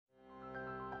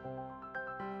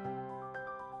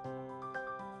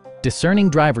Discerning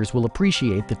drivers will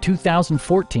appreciate the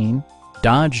 2014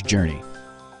 Dodge Journey.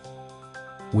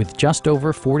 With just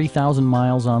over 40,000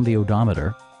 miles on the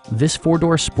odometer, this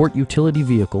four-door sport utility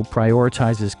vehicle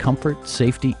prioritizes comfort,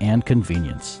 safety, and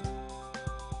convenience.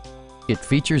 It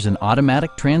features an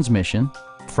automatic transmission,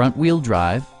 front-wheel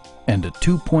drive, and a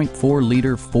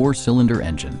 2.4-liter four-cylinder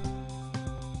engine.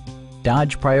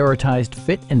 Dodge prioritized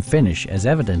fit and finish as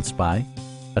evidenced by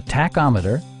a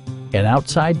tachometer, an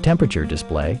outside temperature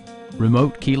display,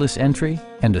 remote keyless entry,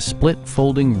 and a split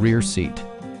folding rear seat.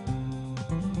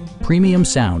 Premium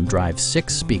sound drives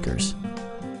 6 speakers,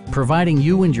 providing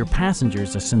you and your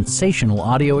passengers a sensational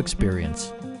audio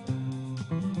experience.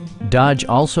 Dodge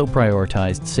also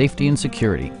prioritized safety and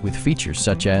security with features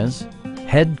such as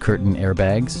head curtain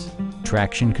airbags,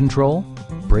 traction control,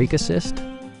 brake assist,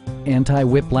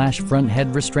 anti-whiplash front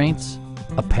head restraints,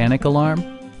 a panic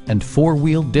alarm, and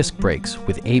 4-wheel disc brakes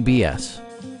with ABS.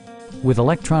 With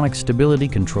electronic stability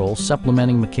control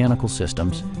supplementing mechanical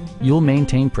systems, you'll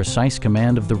maintain precise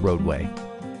command of the roadway.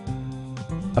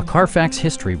 A Carfax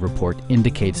history report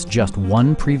indicates just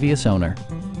one previous owner.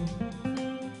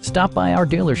 Stop by our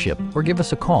dealership or give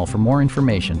us a call for more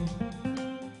information.